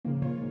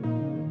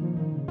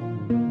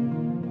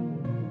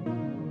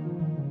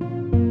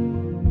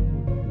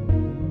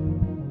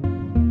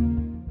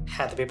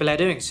the people are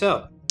doing.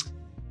 So,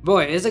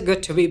 boy, is it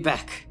good to be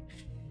back.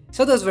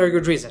 So there's a very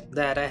good reason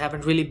that I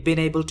haven't really been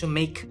able to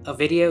make a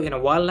video in a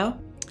while now.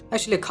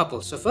 Actually, a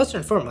couple. So first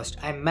and foremost,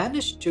 I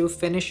managed to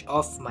finish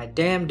off my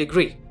damn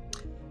degree.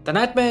 The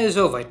nightmare is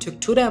over. It took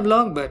too damn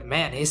long, but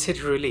man, is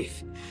it a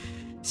relief.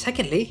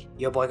 Secondly,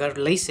 your boy got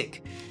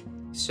LASIK.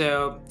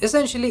 So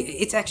essentially,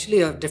 it's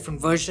actually a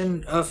different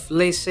version of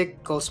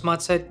LASIK called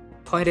SmartSight.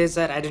 Point is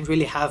that I didn't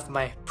really have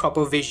my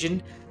proper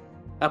vision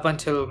up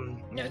until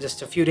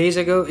just a few days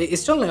ago.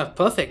 It's still not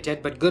perfect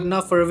yet, but good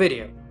enough for a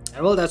video.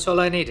 And well, that's all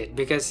I needed,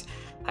 because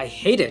I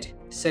hated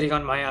sitting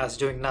on my ass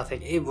doing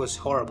nothing. It was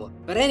horrible.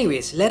 But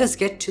anyways, let us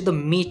get to the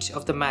meat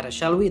of the matter,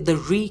 shall we? The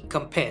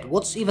re-compared.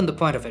 What's even the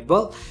point of it?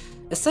 Well,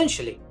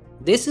 essentially,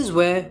 this is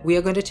where we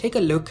are going to take a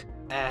look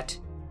at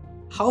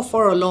how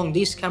far along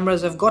these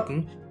cameras have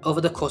gotten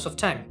over the course of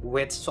time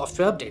with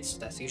software updates.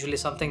 That's usually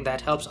something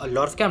that helps a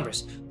lot of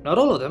cameras. Not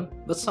all of them,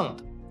 but some of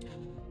them.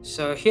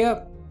 So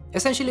here,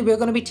 essentially, we're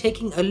going to be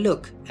taking a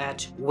look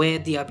at where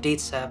the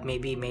updates have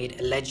maybe made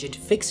alleged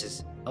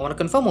fixes. I want to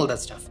confirm all that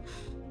stuff.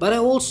 But I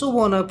also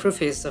want to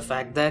preface the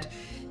fact that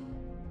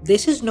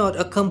this is not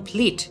a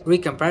complete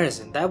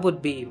recomparison. That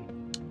would be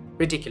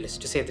ridiculous,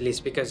 to say the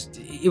least, because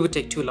it would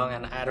take too long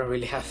and I don't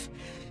really have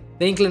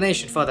the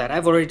inclination for that.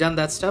 I've already done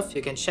that stuff.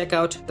 You can check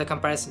out the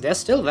comparison. They're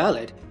still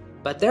valid,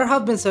 but there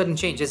have been certain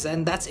changes,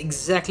 and that's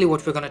exactly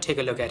what we're going to take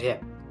a look at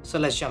here. So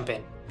let's jump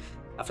in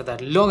after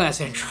that long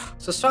ass intro.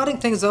 So starting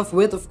things off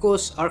with, of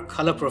course, our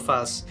color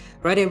profiles.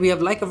 Right here we have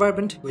Leica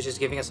Vibrant, which is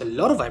giving us a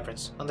lot of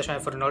vibrance on the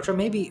Xiaomi 14 Ultra,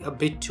 maybe a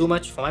bit too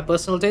much for my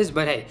personal taste,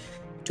 but hey,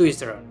 to each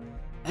their own.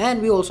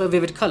 And we also have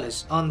Vivid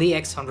Colors on the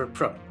X100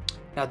 Pro.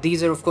 Now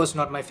these are of course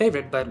not my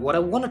favorite, but what I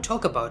want to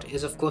talk about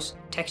is of course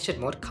textured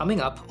mode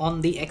coming up on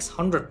the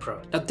X100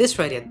 Pro. Now this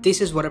right here, this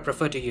is what I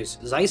prefer to use.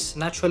 Zeiss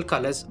Natural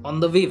Colors on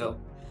the Vivo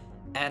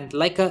and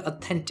Leica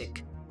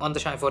Authentic on the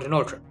Xiaomi 14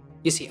 Ultra.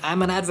 You see,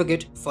 I'm an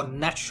advocate for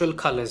natural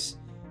colors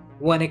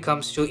when it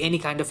comes to any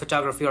kind of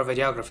photography or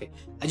videography.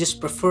 I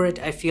just prefer it.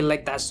 I feel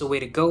like that's the way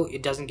to go.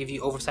 It doesn't give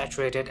you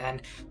oversaturated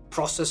and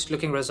processed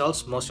looking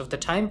results most of the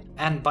time.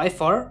 And by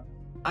far,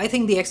 I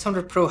think the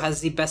X100 Pro has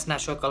the best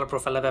natural color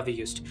profile I've ever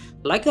used.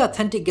 Leica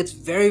Authentic gets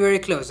very, very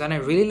close, and I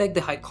really like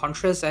the high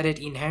contrast that it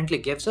inherently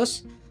gives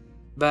us.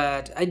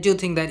 But I do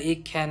think that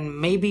it can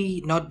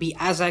maybe not be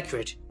as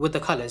accurate with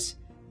the colors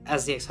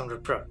as the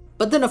X100 Pro.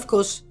 But then of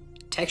course,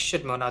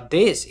 textured mode. Now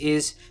this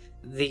is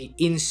the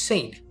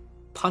insane,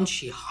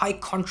 punchy, high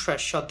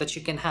contrast shot that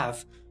you can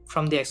have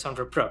from the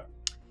X100 Pro.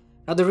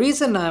 Now the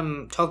reason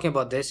I'm talking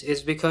about this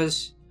is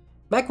because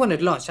back when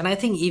it launched, and I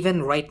think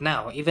even right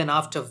now, even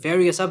after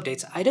various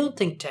updates, I don't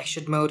think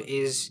textured mode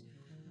is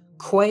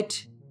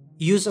quite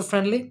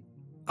user-friendly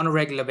on a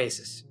regular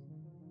basis.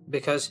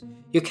 Because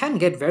you can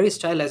get very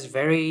stylized,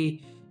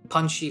 very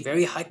punchy,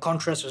 very high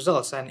contrast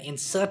results, and in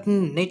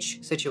certain niche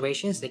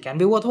situations they can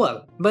be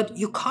worthwhile. But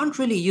you can't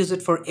really use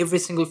it for every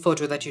single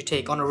photo that you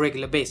take on a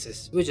regular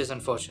basis, which is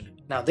unfortunate.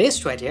 Now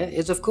this right here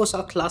is of course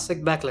our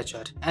classic backlit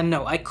shot. And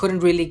no, I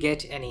couldn't really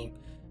get any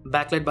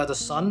backlit by the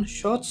sun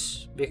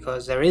shots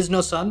because there is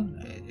no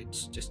sun.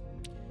 It's just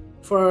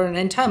for an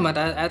entire month,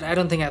 I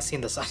don't think I've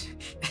seen the sun.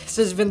 This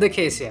has been the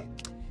case here.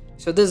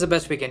 So this is the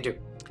best we can do.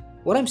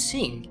 What I'm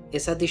seeing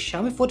is that the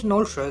Xiaomi 14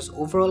 Ultra's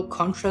overall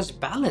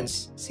contrast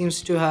balance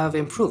seems to have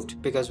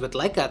improved, because with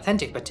Leica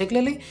Authentic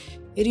particularly,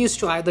 it used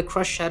to either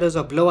crush shadows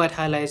or blow out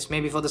highlights,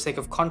 maybe for the sake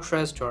of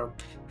contrast or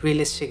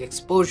realistic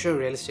exposure,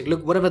 realistic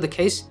look, whatever the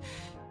case.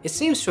 It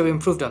seems to have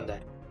improved on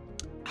that.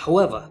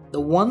 However,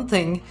 the one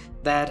thing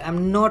that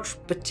I'm not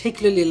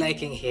particularly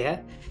liking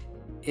here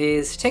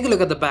is take a look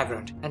at the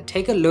background and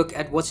take a look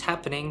at what's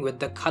happening with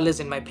the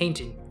colors in my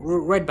painting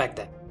right back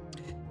there.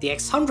 The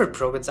X100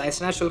 Pro with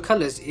Zeiss Natural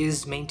Colors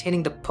is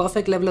maintaining the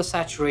perfect level of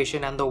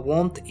saturation and the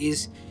warmth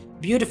is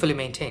beautifully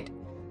maintained.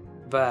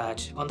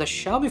 But on the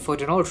Xiaomi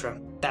 14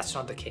 Ultra, that's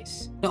not the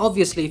case. Now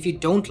obviously, if you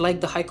don't like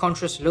the high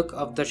contrast look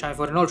of the Xiaomi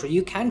 14 Ultra,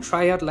 you can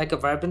try out Leica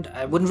Vibrant.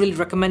 I wouldn't really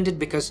recommend it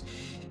because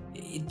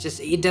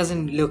it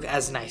doesn't look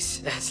as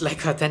nice as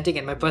Leica Authentic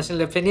in my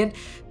personal opinion.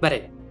 But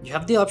hey, you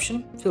have the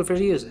option, feel free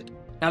to use it.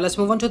 Now let's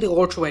move on to the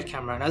ultra wide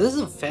camera. Now this is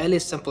a fairly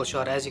simple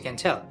shot, as you can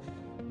tell,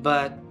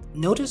 but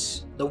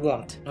notice the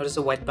warmth, notice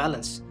the white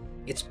balance.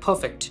 It's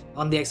perfect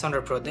on the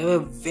X100 Pro. There were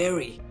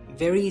very,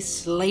 very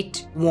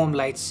slight warm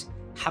lights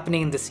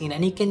happening in the scene,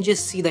 and you can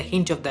just see the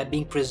hint of that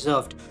being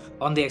preserved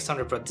on the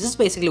X100 Pro. This is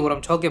basically what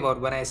I'm talking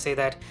about when I say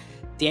that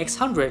the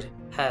X100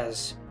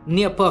 has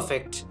near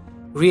perfect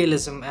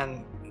realism,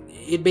 and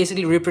it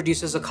basically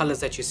reproduces the colors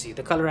that you see.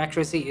 The color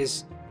accuracy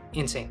is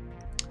insane.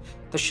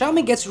 The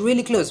Xiaomi gets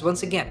really close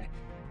once again.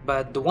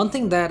 But the one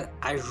thing that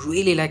I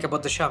really like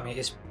about the Xiaomi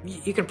is,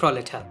 you can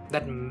probably tell,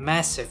 that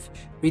massive,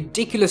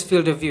 ridiculous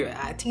field of view.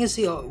 I think it's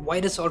the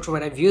widest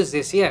ultrawide I've used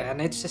this year,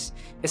 and it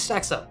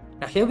stacks up.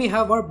 Now here we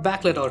have our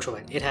backlit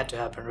ultrawide. It had to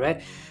happen,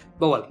 right?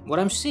 But well, what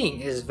I'm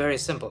seeing is very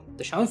simple.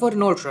 The Xiaomi 14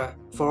 Ultra,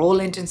 for all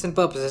intents and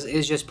purposes,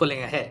 is just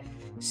pulling ahead,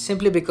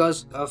 simply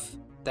because of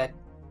that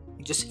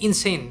just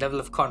insane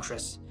level of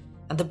contrast.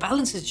 and the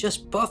balance is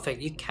just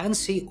perfect. You can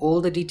see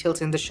all the details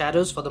in the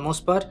shadows for the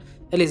most part.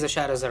 At least the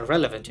shadows are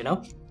relevant, you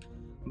know.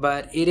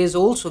 But it is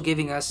also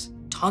giving us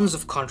tons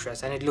of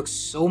contrast, and it looks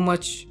so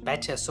much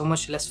better, so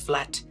much less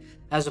flat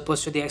as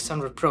opposed to the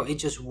X100 Pro. It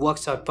just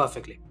works out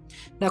perfectly.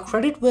 Now,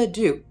 credit where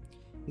due,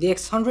 the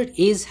X100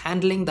 is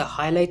handling the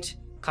highlight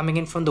coming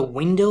in from the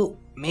window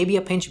maybe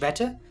a pinch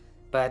better,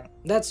 but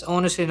that's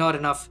honestly not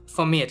enough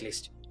for me at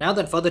least. Now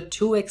then, for the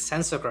 2x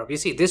sensor crop, you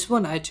see this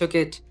one I took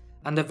it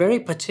under very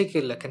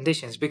particular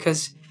conditions,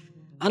 because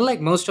unlike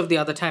most of the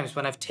other times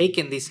when I've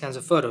taken these kinds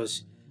of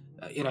photos,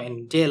 you know,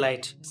 in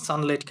daylight,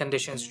 sunlit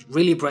conditions,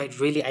 really bright,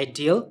 really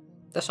ideal,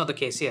 that's not the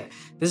case here.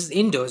 This is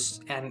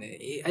indoors, and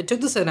I took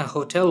this in a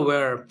hotel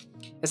where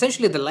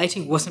essentially the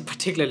lighting wasn't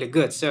particularly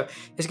good, so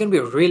it's going to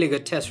be a really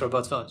good test for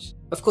both phones.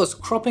 Of course,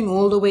 cropping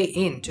all the way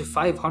in to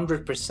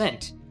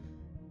 500%,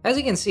 as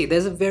you can see,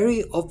 there's a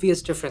very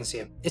obvious difference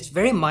here. It's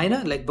very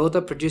minor, like both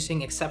are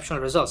producing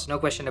exceptional results, no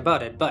question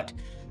about it, but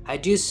I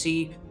do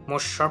see more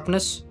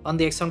sharpness on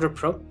the X100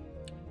 Pro.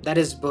 That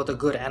is both a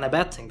good and a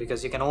bad thing,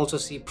 because you can also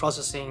see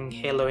processing,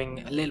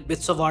 haloing, little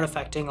bits of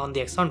artifacting on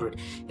the X100.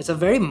 It's a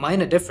very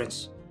minor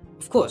difference,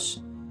 of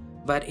course,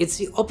 but it's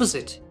the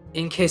opposite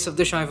in case of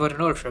the Xiaomi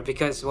 14 Ultra,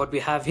 because what we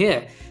have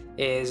here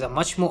is a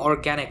much more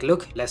organic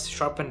look, less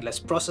sharpened, less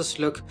processed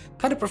look,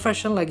 kind of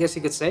professional, I guess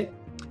you could say,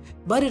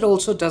 but it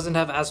also doesn't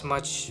have as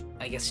much,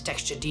 I guess,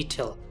 texture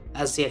detail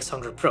as the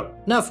X100 Pro.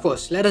 Now, of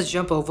course, let us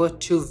jump over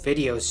to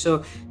videos.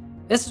 So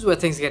this is where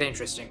things get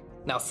interesting.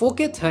 Now,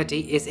 4K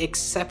 30 is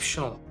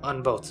exceptional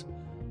on both.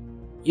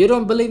 You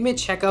don't believe me?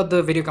 Check out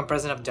the video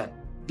comparison I've done.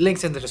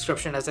 Links in the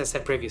description, as I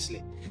said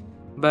previously.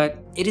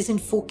 But it is in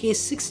 4K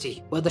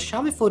 60, where the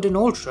Xiaomi 14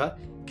 Ultra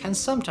can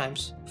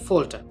sometimes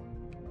falter.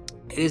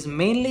 It is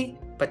mainly,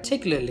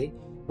 particularly,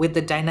 with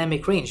the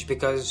dynamic range,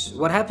 because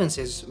what happens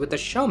is, with the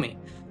Xiaomi,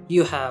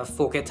 you have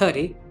 4K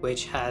 30,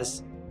 which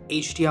has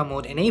HDR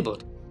mode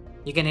enabled.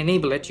 You can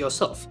enable it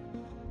yourself.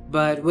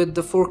 But with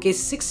the 4K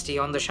 60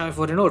 on the Xiaomi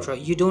 14 Ultra,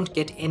 you don't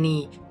get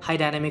any high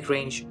dynamic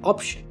range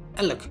option.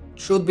 And look,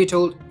 truth be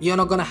told, you're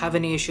not gonna have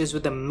any issues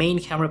with the main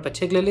camera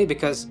particularly,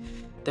 because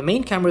the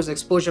main camera's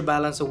exposure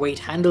balance, the way it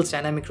handles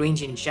dynamic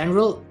range in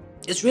general,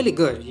 is really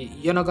good.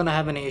 You're not gonna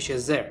have any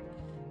issues there.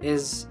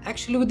 Is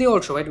actually with the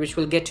ultrawide, which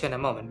we'll get to in a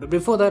moment. But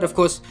before that, of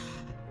course,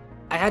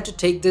 I had to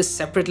take this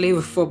separately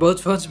for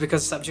both phones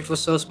because the subject was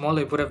so small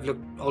it would have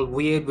looked all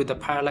weird with the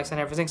parallax and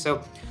everything.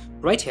 So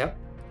right here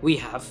we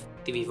have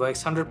the Vivo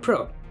X100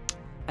 Pro,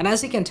 and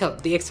as you can tell,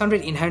 the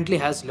X100 inherently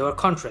has lower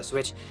contrast,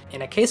 which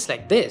in a case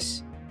like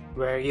this,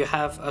 where you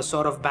have a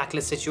sort of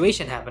backlit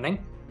situation happening,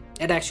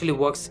 it actually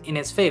works in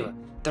its favor.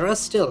 There are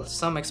still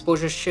some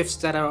exposure shifts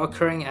that are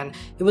occurring, and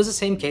it was the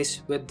same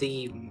case with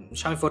the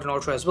Xiaomi 14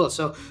 Ultra as well.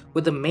 So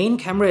with the main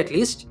camera at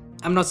least,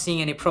 I'm not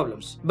seeing any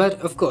problems. But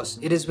of course,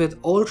 it is with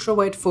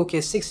ultra-wide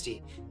 4K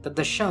 60 that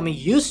the Xiaomi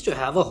used to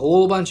have a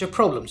whole bunch of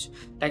problems.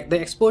 Like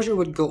the exposure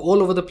would go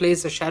all over the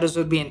place, the shadows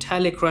would be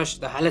entirely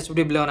crushed, the highlights would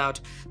be blown out.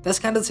 That's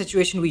kind of the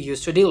situation we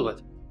used to deal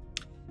with.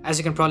 As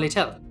you can probably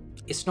tell,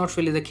 it's not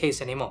really the case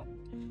anymore.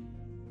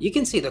 You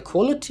can see the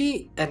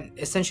quality and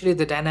essentially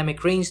the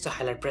dynamic range, the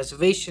highlight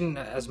preservation,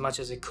 as much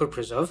as it could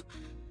preserve.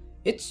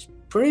 It's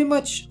pretty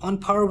much on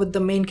par with the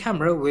main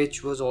camera,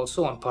 which was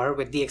also on par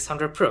with the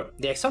X100 Pro.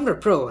 The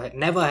X100 Pro had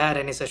never had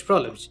any such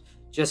problems,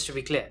 just to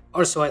be clear.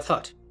 Or so I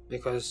thought,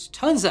 because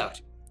turns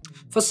out,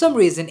 for some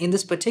reason in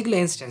this particular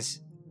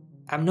instance,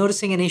 I'm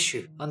noticing an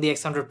issue on the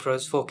X100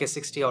 Pro's 4K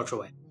 60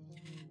 ultrawide.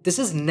 This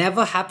has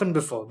never happened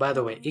before, by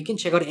the way. You can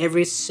check out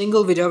every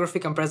single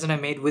videography comparison I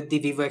made with the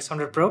Vivo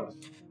X100 Pro,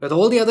 with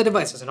all the other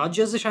devices, not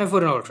just the Xiaomi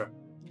 14 Ultra.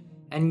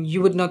 And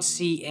you would not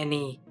see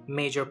any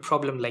major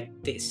problem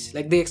like this.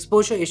 Like the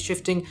exposure is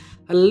shifting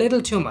a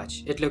little too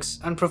much. It looks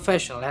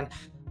unprofessional, and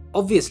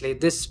obviously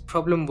this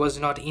problem was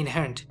not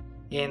inherent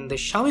in the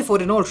Xiaomi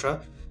 14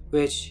 Ultra,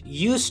 which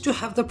used to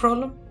have the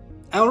problem.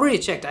 I already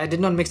checked, I did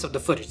not mix up the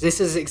footage.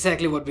 This is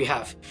exactly what we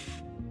have.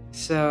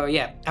 So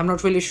yeah, I'm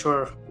not really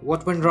sure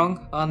what went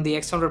wrong on the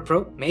X100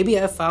 Pro. Maybe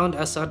I found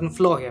a certain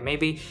flaw here.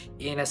 Maybe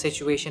in a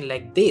situation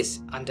like this,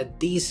 under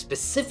these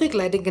specific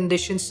lighting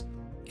conditions,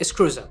 it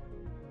screws up.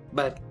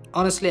 But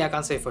honestly, I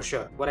can't say for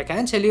sure. What I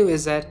can tell you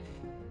is that,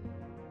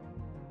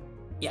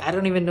 yeah, I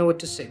don't even know what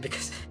to say,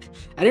 because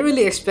I didn't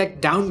really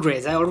expect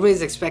downgrades. I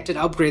always expected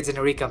upgrades in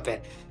a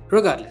recompare.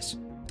 Regardless,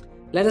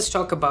 let us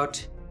talk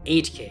about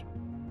 8K.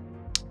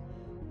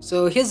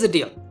 So here's the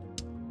deal.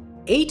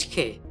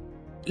 8K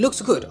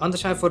looks good on the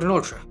Xiaomi 14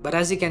 Ultra, but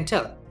as you can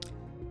tell,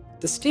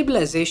 the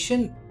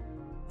stabilization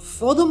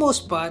for the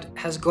most part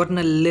has gotten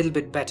a little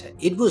bit better.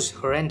 It was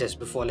horrendous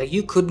before, like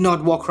you could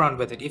not walk around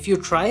with it. If you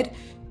tried,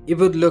 it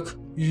would look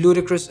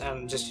ludicrous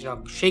and just, you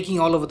know, shaking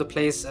all over the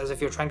place as if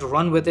you're trying to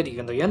run with it,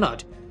 even though you're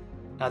not.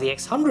 Now the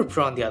X100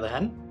 Pro on the other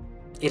hand,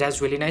 it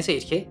has really nice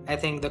 8K. I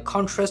think the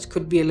contrast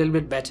could be a little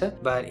bit better,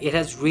 but it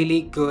has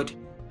really good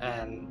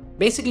and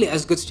basically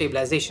as good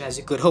stabilization as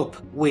you could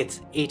hope with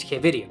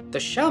 8K video. The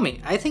Xiaomi,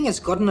 I think, has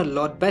gotten a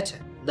lot better.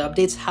 The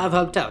updates have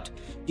helped out.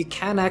 You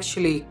can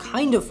actually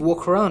kind of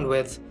walk around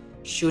with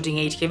shooting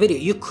 8K video.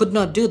 You could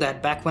not do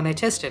that back when I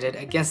tested it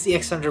against the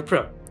X100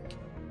 Pro.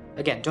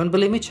 Again, don't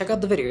believe me? Check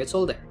out the video, it's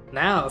all there.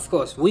 Now, of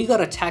course, we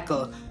gotta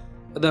tackle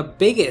the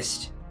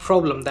biggest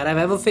problem that I've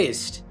ever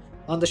faced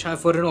on the Xiaomi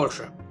 14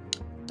 Ultra,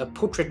 the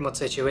portrait mode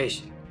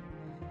situation.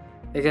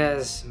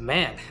 Because,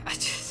 man,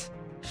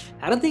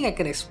 I don't think I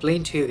can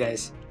explain to you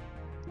guys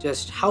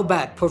just how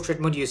bad portrait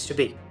mode used to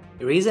be.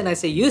 The reason I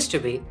say used to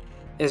be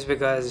is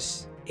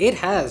because it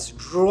has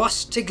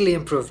drastically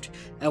improved.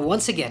 And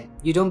once again,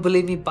 you don't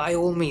believe me, by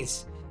all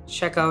means,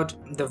 check out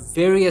the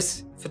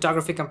various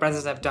photography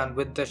comparisons I've done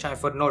with the Xiaomi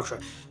 14 Ultra.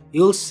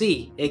 You'll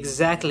see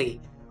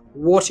exactly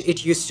what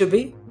it used to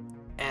be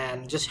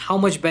and just how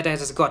much better it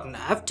has gotten.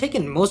 I've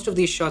taken most of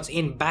these shots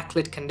in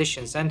backlit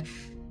conditions and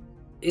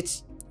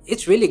it's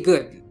really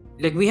good.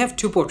 Like, we have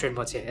two portrait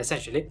modes here,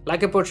 essentially.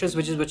 Leica portraits,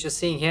 which is what you're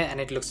seeing here,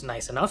 and it looks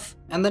nice enough.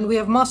 And then we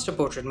have master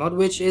portrait mode,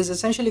 which is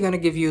essentially going to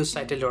give you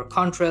slightly lower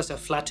contrast, a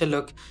flatter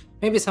look.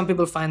 Maybe some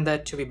people find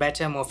that to be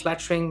better, more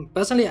flattering.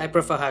 Personally, I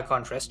prefer high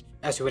contrast,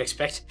 as you would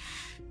expect.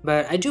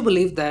 But I do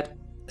believe that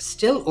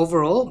still,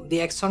 overall, the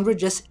X100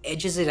 just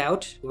edges it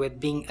out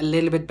with being a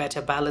little bit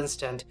better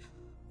balanced and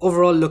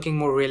overall looking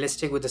more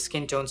realistic with the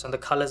skin tones and the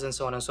colors and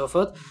so on and so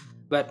forth.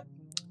 But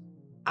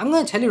I'm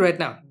going to tell you right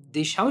now,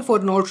 the Xiaomi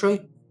 14 Ultra,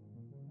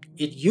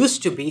 it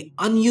used to be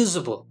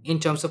unusable in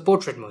terms of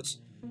portrait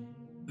modes.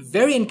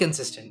 Very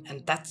inconsistent,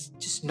 and that's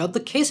just not the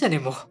case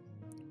anymore.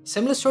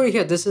 Similar story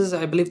here. This is,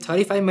 I believe,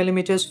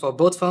 35mm for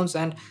both phones,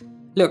 and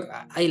look,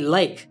 I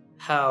like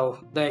how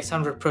the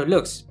X100 Pro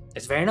looks.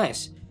 It's very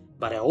nice.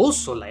 But I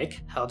also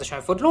like how the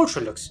Xiaomi 14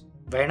 Ultra looks.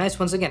 Very nice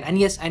once again. And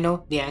yes, I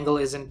know the angle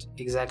isn't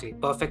exactly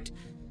perfect.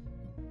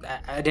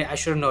 I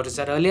should have noticed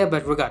that earlier,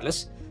 but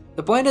regardless.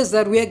 The point is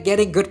that we are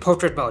getting good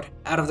portrait mode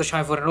out of the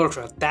Xiaomi 14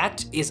 Ultra.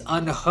 That is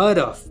unheard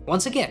of.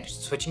 Once again,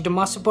 switching to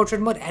master portrait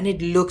mode and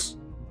it looks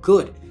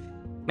good.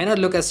 May not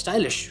look as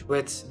stylish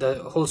with the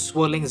whole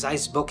swirling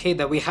Zeiss bokeh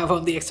that we have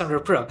on the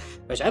X100 Pro,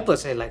 which I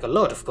personally like a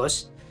lot, of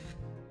course.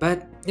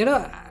 But, you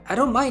know, I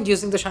don't mind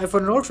using the Xiaomi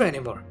 14 Ultra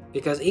anymore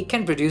because it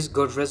can produce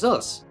good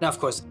results. Now, of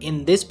course,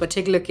 in this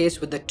particular case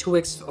with the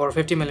 2x or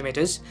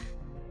 50mm,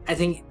 I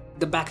think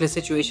the backlit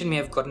situation may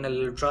have gotten a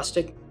little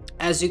drastic.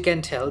 As you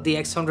can tell, the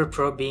X100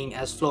 Pro being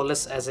as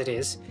flawless as it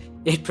is,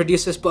 it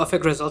produces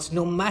perfect results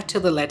no matter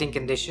the lighting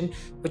condition,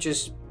 which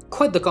is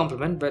quite the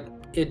compliment, but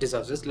it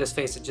deserves it. Let's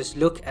face it, just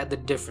look at the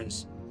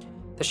difference.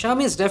 The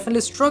Xiaomi is definitely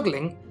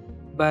struggling,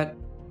 but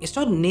it's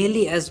not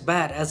nearly as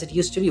bad as it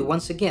used to be.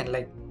 Once again,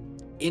 like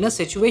in a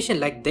situation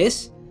like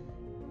this,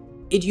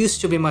 it used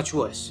to be much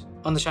worse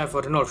on the Xiaomi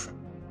 14 Ultra.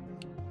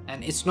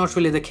 And it's not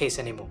really the case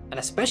anymore. And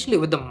especially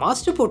with the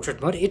master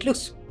portrait mode, it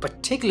looks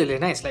particularly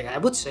nice. Like, I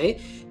would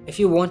say, if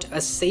you want a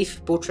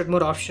safe portrait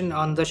mode option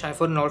on the Xiaomi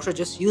 14 Ultra,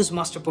 just use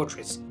master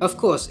portraits. Of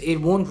course, it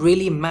won't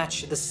really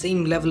match the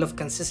same level of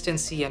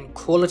consistency and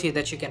quality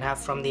that you can have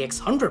from the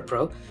X100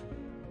 Pro,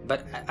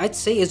 but I'd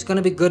say it's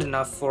gonna be good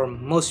enough for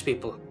most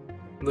people,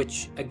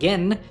 which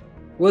again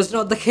was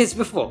not the case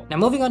before. Now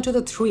moving on to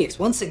the 3X,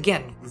 once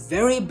again,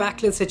 very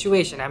backlit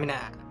situation. I mean,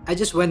 I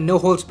just went no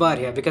holds barred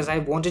here because I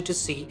wanted to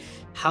see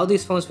how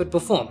these phones would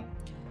perform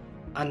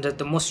under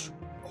the most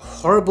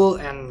horrible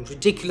and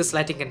ridiculous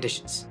lighting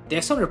conditions. The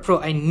X100 Pro,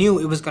 I knew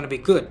it was going to be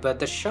good, but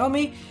the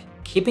Xiaomi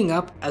keeping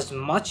up as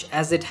much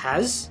as it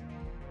has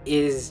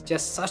is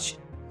just such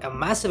a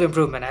massive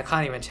improvement, I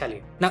can't even tell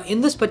you. Now in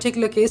this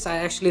particular case, I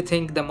actually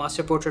think the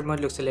master portrait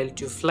mode looks a little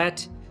too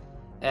flat,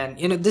 and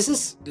you know, this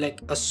is like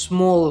a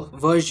small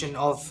version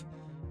of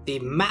the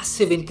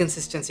massive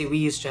inconsistency we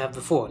used to have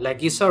before.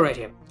 Like you saw right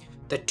here,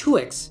 the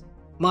 2X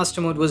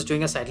master mode was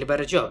doing a slightly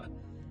better job,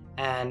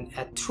 and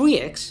at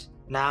 3X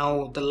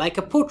now the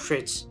Leica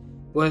portraits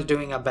were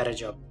doing a better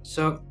job.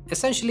 So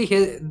essentially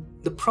here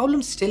the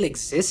problem still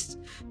exists,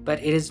 but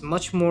it is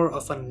much more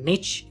of a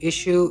niche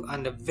issue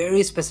under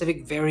very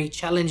specific, very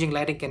challenging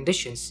lighting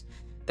conditions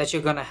that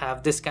you're gonna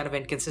have this kind of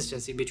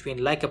inconsistency between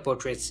Leica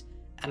portraits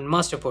and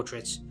master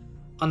portraits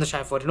on the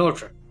Xiaomi 14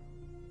 Ultra.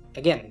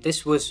 Again,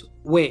 this was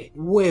way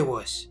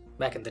worse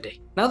back in the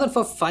day. Now then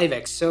for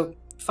 5X, so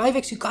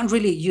 5X you can't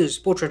really use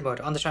portrait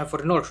mode on the Xiaomi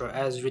 14 Ultra,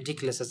 as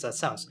ridiculous as that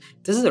sounds.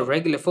 This is a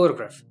regular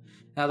photograph.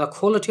 Now the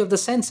quality of the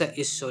sensor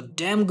is so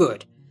damn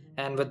good,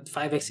 and with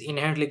 5X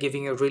inherently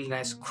giving you a really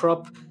nice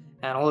crop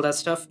and all that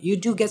stuff, you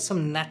do get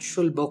some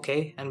natural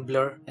bokeh and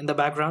blur in the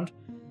background.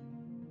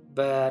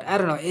 But I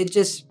don't know, it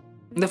just,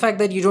 the fact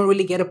that you don't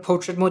really get a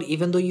portrait mode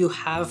even though you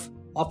have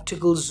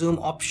optical zoom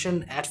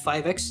option at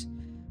 5X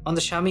on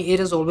the Xiaomi, it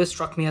has always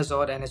struck me as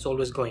odd, and it's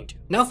always going to.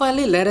 Now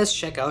finally, let us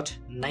check out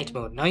night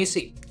mode. Now you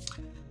see,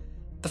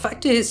 the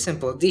factor is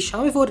simple. The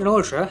Xiaomi 14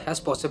 Ultra has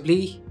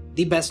possibly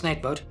the best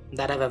night mode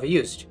that I've ever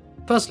used,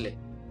 personally,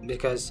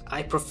 because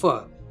I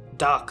prefer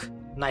dark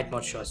night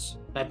mode shots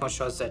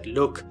that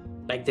look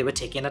like they were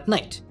taken at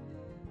night.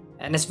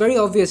 And it's very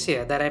obvious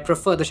here that I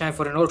prefer the Xiaomi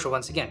 14 Ultra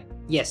once again.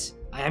 Yes,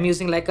 I am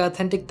using Leica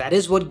Authentic. That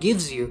is what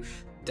gives you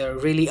the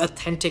really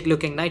authentic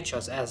looking night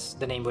shots, as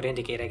the name would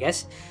indicate, I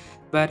guess.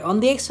 But on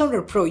the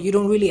X100 Pro, you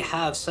don't really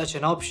have such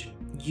an option.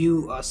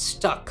 You are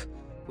stuck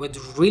with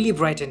really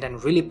brightened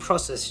and really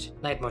processed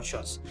night mode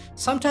shots.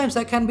 Sometimes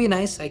that can be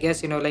nice, I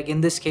guess, like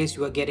in this case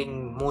you are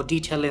getting more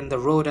detail in the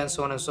road and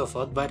so on and so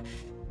forth, but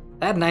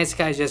that night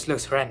sky just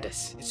looks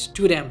horrendous. It's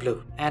too damn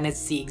blue, and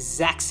it's the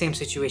exact same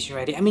situation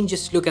right here. I mean,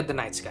 just look at the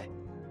night sky.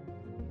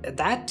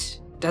 That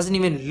doesn't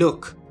even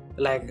look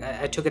like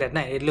I took it at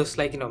night. It looks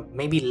like,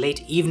 maybe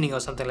late evening or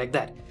something like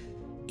that.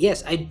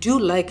 Yes, I do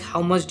like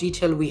how much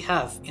detail we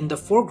have in the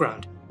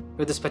foreground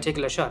with this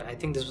particular shot. I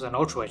think this was an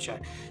ultra-wide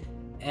shot.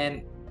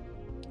 And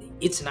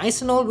it's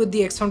nice and all with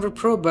the X100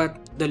 Pro,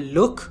 but the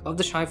look of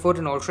the Xiaomi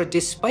 14 Ultra,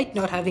 despite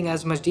not having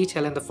as much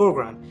detail in the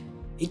foreground,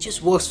 it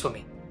just works for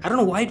me. I don't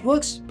know why it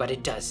works, but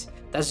it does.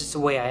 That's just the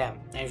way I am.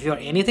 And if you're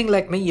anything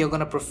like me, you're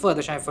gonna prefer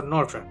the Xiaomi 14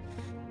 Ultra.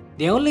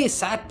 The only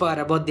sad part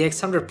about the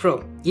X100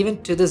 Pro,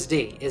 even to this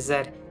day, is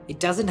that it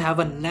doesn't have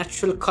a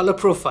natural color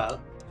profile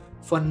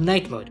for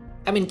night mode.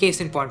 I mean,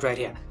 case in point right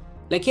here.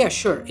 Like, yeah,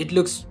 sure, it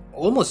looks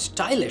almost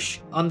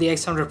stylish on the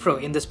X100 Pro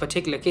in this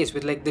particular case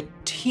with like the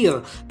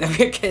teal that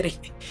we're getting.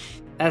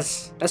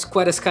 That's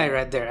quite a sky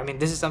right there. I mean,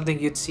 this is something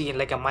you'd see in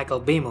like a Michael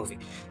Bay movie.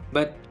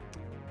 But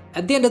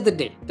at the end of the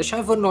day, the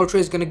Xiaomi 14 Ultra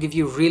is going to give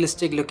you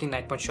realistic looking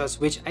night mode shots,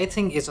 which I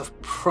think is of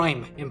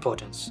prime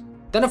importance.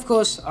 Then of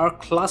course, our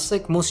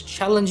classic most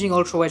challenging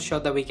ultra wide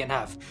shot that we can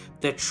have,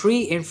 the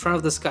tree in front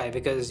of the sky,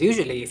 because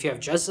usually if you have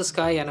just the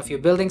sky and a few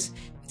buildings,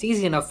 it's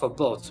easy enough for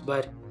both.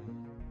 But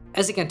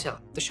as you can tell,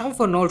 the Xiaomi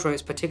 14 Ultra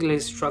is particularly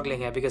struggling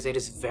here because it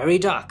is very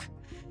dark,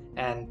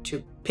 and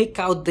to pick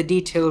out the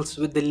details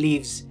with the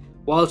leaves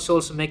whilst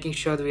also making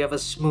sure that we have a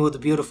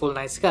smooth, beautiful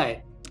night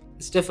sky,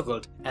 it's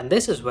difficult. And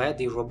this is where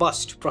the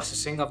robust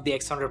processing of the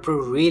X100 Pro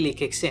really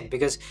kicks in,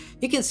 because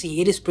you can see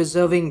it is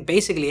preserving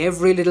basically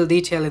every little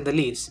detail in the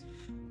leaves,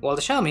 while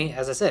the Xiaomi,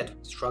 as I said,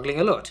 struggling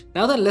a lot.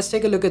 Now then, let's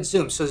take a look at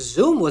zoom. So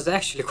zoom was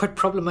actually quite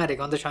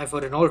problematic on the Xiaomi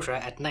 14 Ultra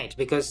at night,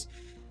 because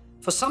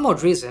for some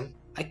odd reason,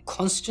 I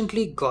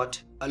constantly got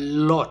a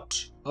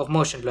lot of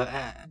motion blur,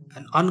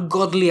 an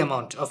ungodly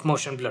amount of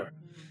motion blur.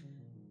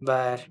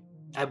 But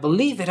I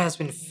believe it has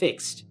been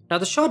fixed. Now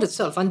the shot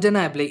itself,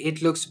 undeniably,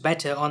 it looks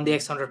better on the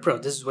X100 Pro.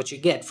 This is what you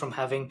get from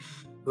having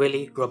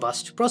really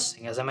robust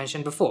processing, as I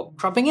mentioned before.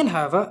 Cropping in,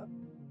 however,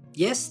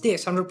 yes, the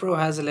X100 Pro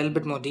has a little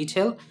bit more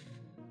detail.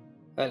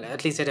 Well,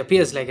 at least it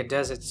appears like it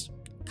does. It's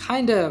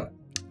kinda,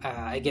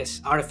 I guess,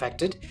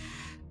 artifacted.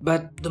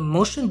 But the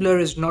motion blur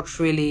is not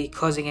really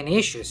causing any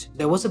issues.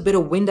 There was a bit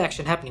of wind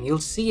action happening. You'll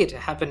see it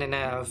happen in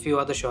a few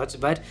other shots,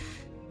 but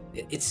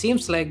it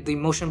seems like the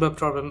motion blur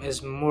problem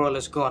is more or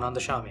less gone on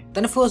the Xiaomi.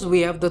 Then of course we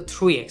have the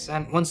 3X,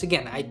 and once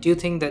again, I do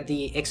think that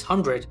the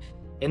X100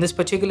 in this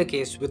particular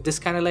case with this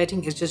kind of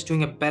lighting is just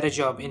doing a better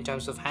job in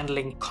terms of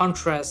handling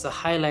contrast, the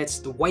highlights,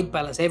 the white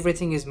balance,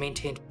 everything is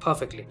maintained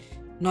perfectly.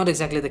 Not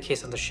exactly the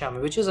case on the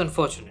Xiaomi, which is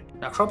unfortunate.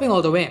 Now cropping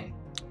all the way in,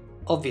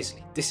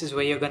 obviously, this is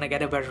where you're gonna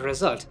get a better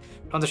result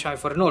from the Xiaomi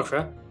 14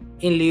 Ultra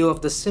in lieu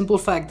of the simple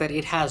fact that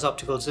it has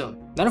optical zoom.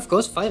 Then of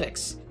course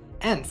 5X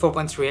and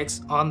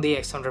 4.3X on the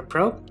X100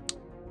 Pro.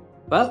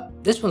 Well,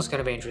 this one's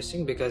gonna be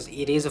interesting because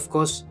it is of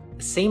course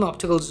the same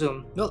optical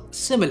zoom, well,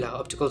 similar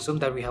optical zoom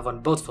that we have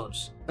on both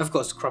phones. Of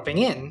course, cropping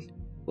in,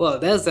 well,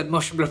 there's that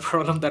motion blur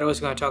problem that I was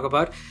gonna talk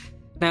about.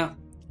 Now,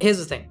 here's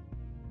the thing.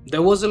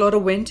 There was a lot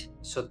of wind,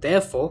 so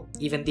therefore,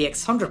 even the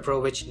X100 Pro,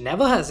 which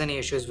never has any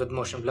issues with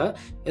motion blur,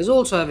 is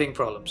also having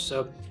problems.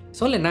 So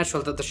it's only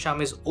natural that the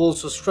Xiaomi is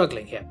also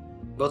struggling here.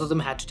 Both of them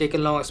had to take a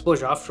long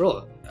exposure after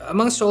all.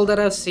 Amongst all that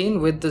I've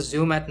seen with the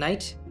zoom at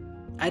night,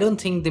 I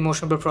don't think the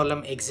motion blur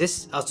problem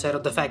exists outside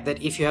of the fact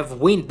that if you have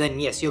wind,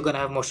 then yes, you're gonna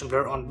have motion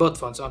blur on both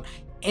phones, on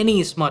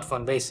any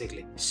smartphone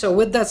basically. So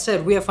with that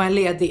said, we are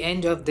finally at the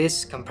end of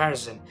this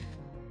comparison.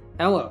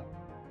 And well,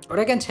 what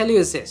I can tell you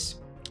is this.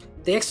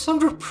 The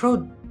X100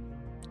 Pro,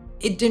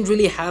 it didn't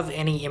really have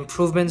any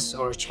improvements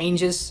or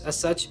changes as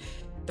such.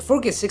 The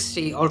 4K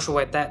 60 ultra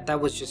wide, that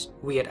was just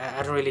weird.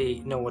 I don't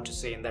really know what to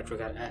say in that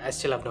regard. I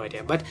still have no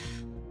idea. But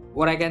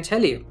what I can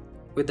tell you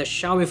with the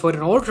Xiaomi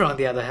 14 Ultra on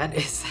the other hand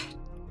is that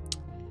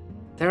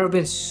there have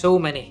been so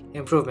many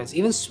improvements,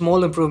 even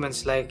small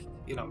improvements like,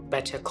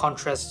 better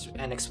contrast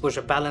and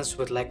exposure balance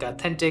with like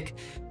authentic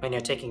when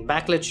you're taking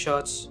backlit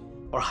shots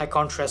or high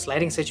contrast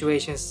lighting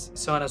situations,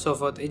 so on and so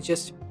forth.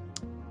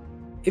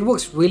 It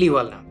works really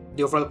well now.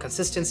 The overall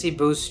consistency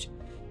boost,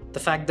 the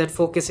fact that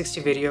 4K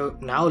 60 video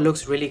now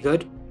looks really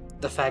good,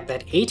 the fact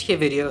that 8K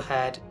video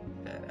had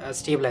a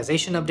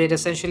stabilization update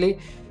essentially,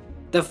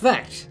 the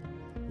fact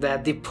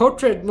that the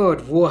portrait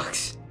mode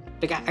works.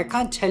 Like I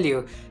can't tell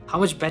you how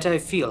much better I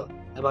feel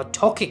about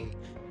talking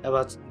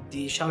about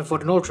the Xiaomi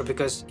 14 Ultra,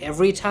 because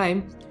every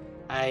time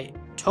I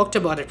talked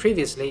about it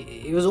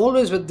previously, it was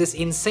always with this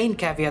insane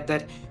caveat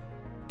that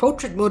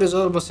portrait mode is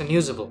almost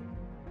unusable.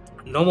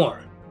 No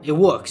more. It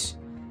works.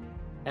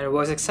 And it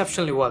works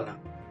exceptionally well now.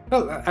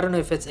 Well, I don't know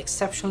if it's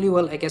exceptionally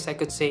well. I guess I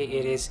could say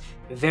it is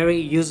very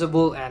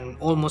usable and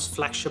almost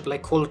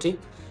flagship-like quality.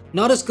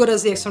 Not as good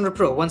as the X100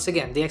 Pro. Once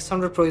again, the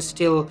X100 Pro is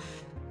still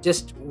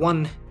just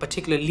one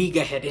particular league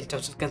ahead in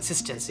terms of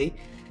consistency.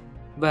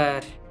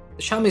 But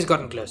the Xiaomi's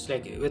gotten close.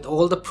 Like with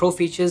all the pro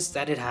features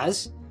that it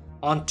has,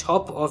 on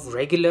top of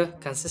regular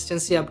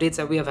consistency updates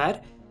that we have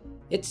had,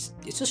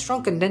 it's a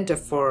strong contender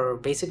for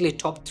basically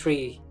top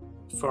 3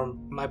 for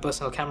my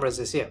personal cameras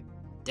this year.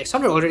 The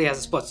X100 already has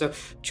a spot, so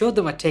 2 of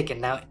them are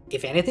taken. Now,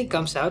 if anything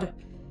comes out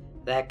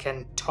that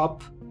can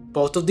top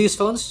both of these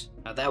phones,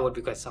 now that would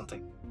be quite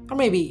something. Or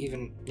maybe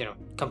even,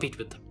 compete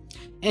with them.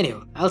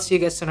 Anyway, I'll see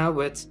you guys soon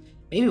with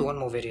maybe one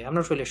more video. I'm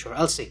not really sure.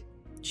 I'll see.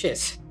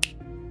 Cheers.